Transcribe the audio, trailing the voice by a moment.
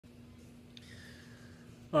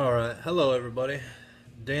Alright, hello everybody.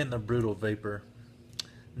 Dan the Brutal Vapor.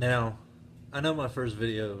 Now, I know my first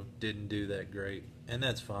video didn't do that great, and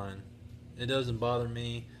that's fine. It doesn't bother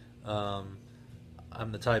me. Um,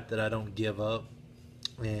 I'm the type that I don't give up,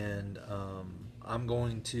 and I'm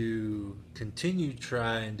going to continue to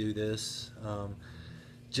try and do this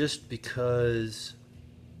just because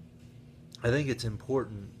I think it's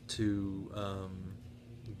important to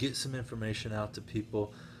get some information out to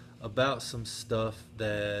people about some stuff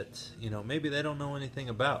that maybe they don't know anything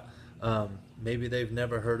about. Maybe they've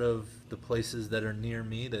never heard of the places that are near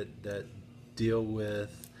me that deal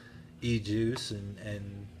with e-juice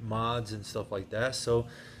and mods and stuff like that. So,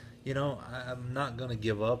 I'm not gonna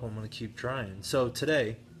give up. I'm gonna keep trying. So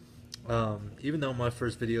today, even though my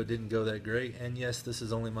first video didn't go that great, and yes, this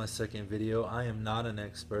is only my second video, I am not an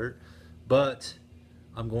expert, but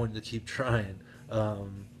I'm going to keep trying.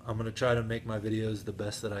 I'm going to try to make my videos the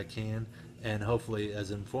best that I can and hopefully as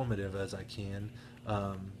informative as I can,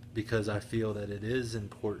 because I feel that it is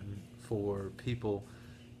important for people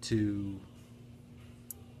to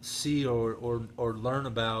see or learn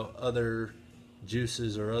about other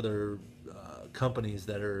juices or other companies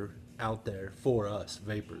that are out there for us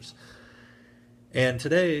vapors. And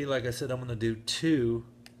today, like I said, I'm going to do two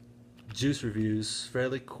juice reviews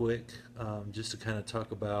fairly quick, just to kind of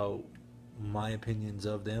talk about my opinions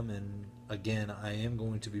of them. And again, I am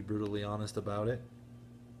going to be brutally honest about it,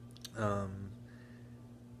 and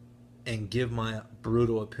give my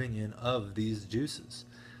brutal opinion of these juices.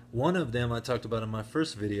 One of them I talked about in my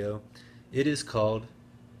first video. It is called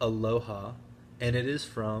Aloha, and it is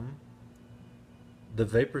from the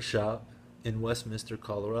Vapor Shop in Westminster,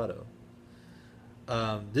 Colorado.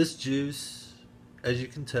 This juice, as you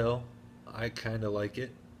can tell, I kind of like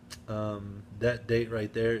it. That date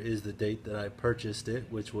right there is the date that I purchased it,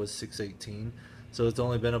 which was 6/18. So it's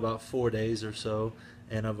only been about 4 days or so,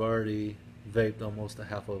 and I've already vaped almost a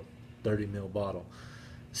half a 30 ml bottle.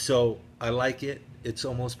 So I like it. It's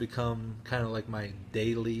almost become kind of like my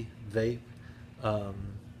daily vape. Um,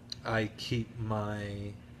 I keep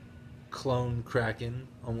my clone Kraken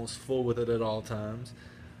almost full with it at all times.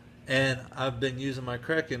 And I've been using my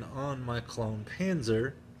Kraken on my clone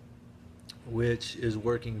Panzer, which is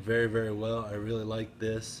working very, very well. I really like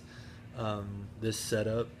this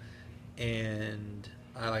setup, and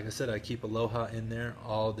like I said, I keep Aloha in there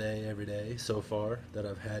all day, every day so far that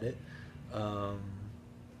I've had it. Um,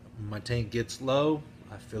 my tank gets low,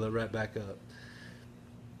 I fill it right back up.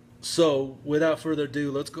 So, without further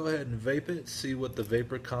ado, let's go ahead and vape it, see what the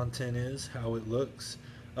vapor content is, how it looks.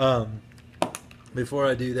 Before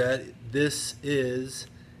I do that, this is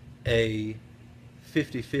a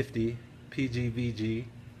 50/50 PGVG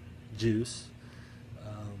juice,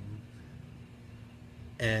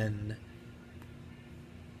 and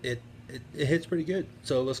it hits pretty good.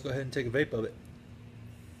 So let's go ahead and take a vape of it.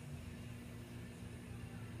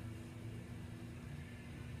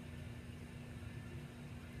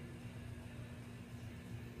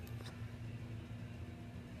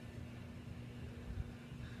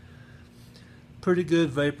 Pretty good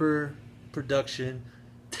vapor production.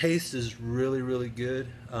 Taste is really, really good.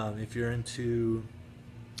 If you're into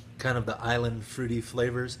kind of the island fruity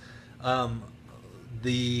flavors.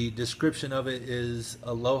 The description of it is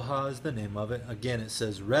Aloha is the name of it. Again, it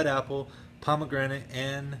says red apple, pomegranate,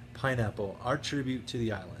 and pineapple are tribute to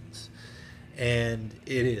the islands. And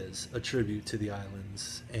it is a tribute to the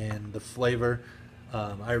islands. And the flavor,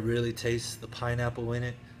 I really taste the pineapple in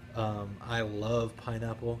it. I love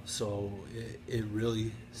pineapple, so it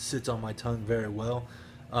really sits on my tongue very well.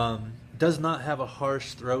 Does not have a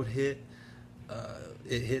harsh throat hit.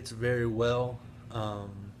 It hits very well.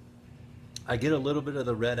 I get a little bit of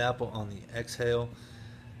the red apple on the exhale,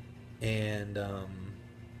 and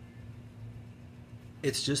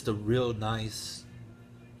it's just a real nice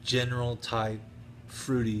general type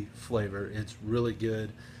fruity flavor. It's really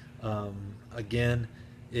good. Again,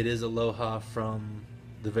 it is Aloha from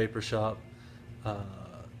the Vapor Shop. Uh,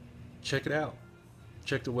 Check it out.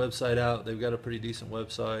 Check the website out. They've got a pretty decent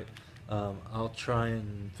website. I'll try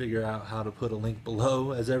and figure out how to put a link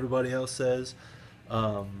below, as everybody else says,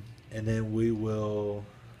 and then we will.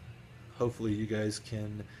 Hopefully, you guys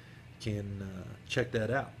can check that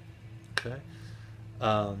out. Okay.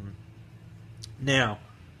 Now,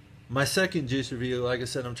 my second juice review. Like I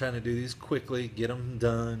said, I'm trying to do these quickly, get them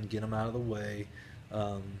done, get them out of the way.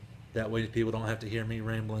 Um, that way, people don't have to hear me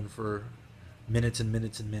rambling for minutes and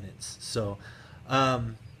minutes and minutes. So.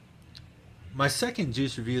 My second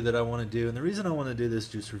juice review that I want to do, and the reason I want to do this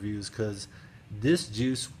juice review is because this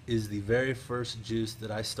juice is the very first juice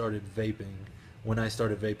that I started vaping when I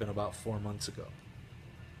started vaping about 4 months ago.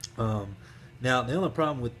 Now the only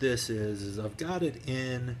problem with this is I've got it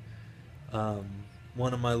in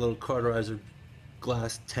one of my little cauterizer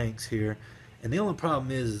glass tanks here, and the only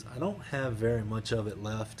problem is I don't have very much of it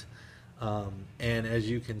left, and as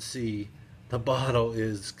you can see, the bottle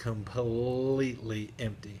is completely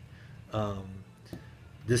empty. um,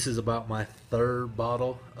 this is about my third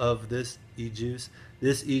bottle of this e-juice.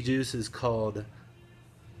 This e-juice is called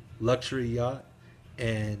Luxury Yacht,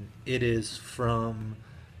 and it is from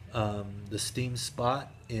the Steam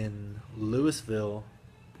Spot in Louisville,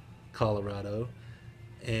 Colorado.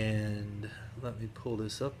 And let me pull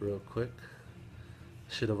this up real quick.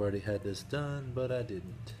 Should have already had this done, but I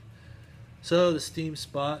didn't. So the Steam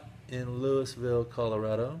Spot in Louisville,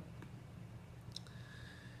 Colorado,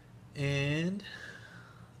 and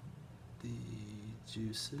the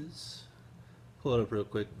juices. Pull it up real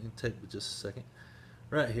quick. It'll take just a second.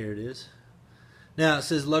 Right here it is. Now it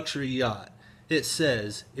says Luxury Yacht. It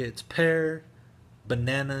says it's pear,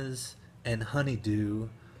 bananas, and honeydew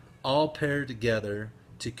all paired together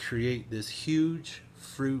to create this huge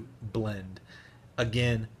fruit blend.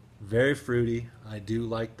 Again, very fruity. I do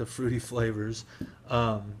like the fruity flavors.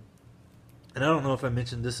 And I don't know if I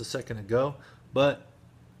mentioned this a second ago, but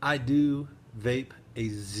I do vape a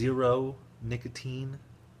zero nicotine.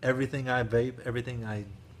 Everything I vape, everything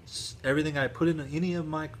I put in any of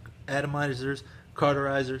my atomizers,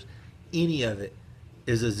 cauterizers, any of it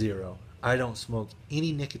is a zero. I don't smoke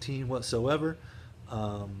any nicotine whatsoever.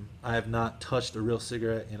 I have not touched a real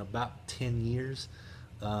cigarette in about 10 years,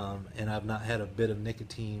 and I've not had a bit of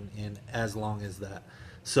nicotine in as long as that.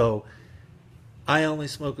 So I only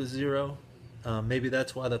smoke a zero. Maybe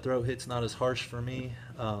that's why the throat hit's not as harsh for me,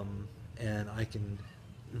 and I can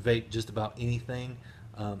vape just about anything,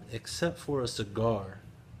 except for a cigar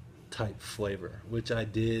type flavor, which I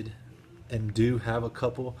did and do have a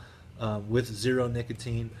couple with zero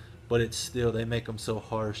nicotine, but it's still, they make them so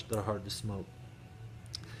harsh they're hard to smoke.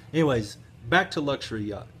 Anyways, back to Luxury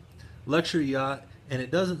Yacht. Luxury Yacht, and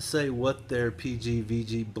it doesn't say what their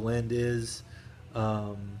PG-VG blend is.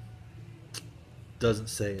 Doesn't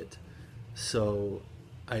say it, so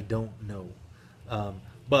I don't know.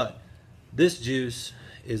 But this juice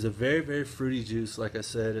is a very, very fruity juice. Like I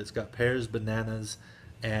said, it's got pears, bananas,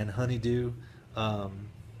 and honeydew.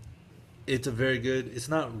 It's a very good. It's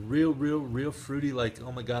not real fruity. Like,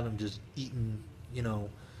 oh my God, I'm just eating,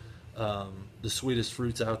 the sweetest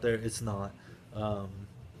fruits out there. It's not.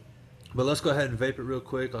 But let's go ahead and vape it real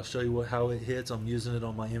quick. I'll show you how it hits. I'm using it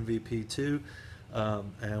on my MVP too,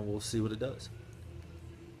 and we'll see what it does.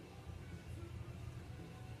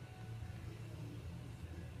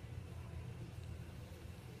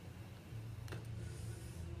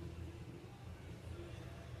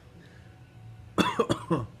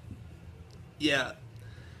 Yeah,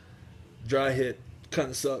 dry hit kind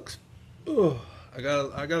of sucks. Ugh. I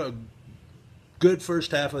got a good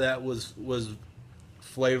first half of that was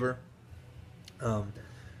flavor,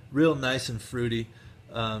 real nice and fruity.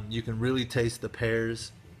 You can really taste the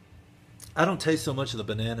pears. I don't taste so much of the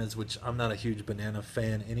bananas, which I'm not a huge banana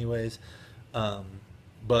fan anyways.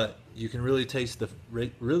 But you can really taste the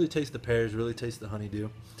pears, really taste the honeydew.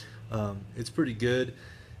 It's pretty good.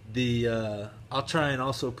 I'll try and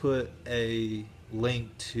also put a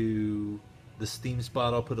link to the Steam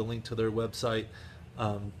Spot. I'll put a link to their website.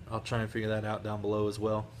 I'll try and figure that out down below as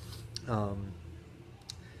well. But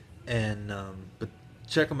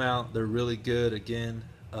check them out. They're really good. Again,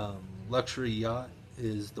 Luxury Yacht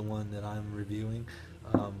is the one that I'm reviewing.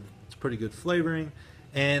 It's pretty good flavoring.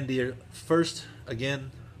 And the first,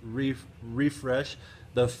 again, refresh.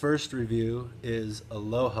 The first review is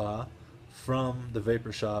Aloha from the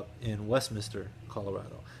Vapor Shop in Westminster,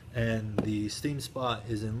 Colorado, and the Steam Spot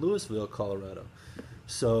is in Louisville, Colorado.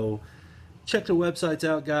 So check the websites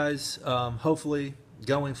out, guys. Hopefully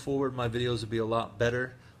going forward my videos will be a lot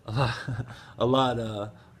better, a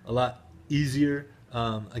lot easier.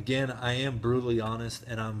 Again, I am brutally honest,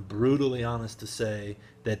 and I'm brutally honest to say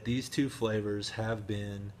that these two flavors have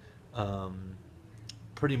been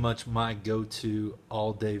pretty much my go-to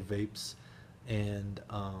all-day vapes, and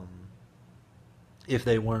if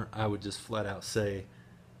they weren't, I would just flat out say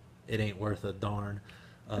it ain't worth a darn.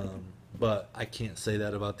 But I can't say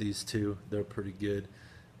that about these two. They're pretty good.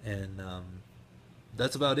 And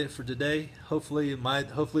that's about it for today. Hopefully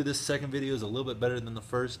this second video is a little bit better than the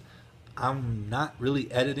first. I'm not really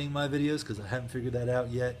editing my videos because I haven't figured that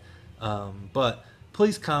out yet. But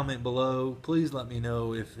please comment below. Please let me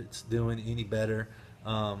know if it's doing any better.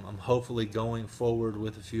 I'm hopefully going forward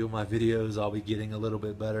with a few of my videos I'll be getting a little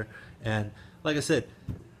bit better. And like I said,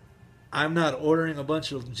 I'm not ordering a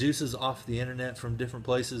bunch of juices off the internet from different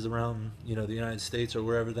places around, the United States or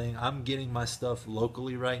wherever. I'm getting my stuff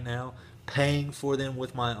locally right now, paying for them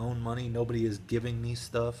with my own money. Nobody is giving me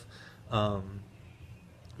stuff. I'm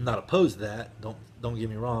not opposed to that. Don't get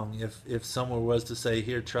me wrong. If someone was to say,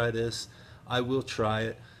 "Here, try this," I will try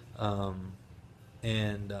it,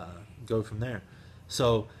 and go from there.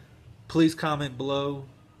 So please comment below,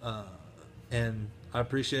 and I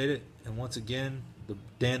appreciate it. And once again,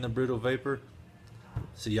 Dan the Brutal Vapor.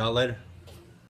 See y'all later.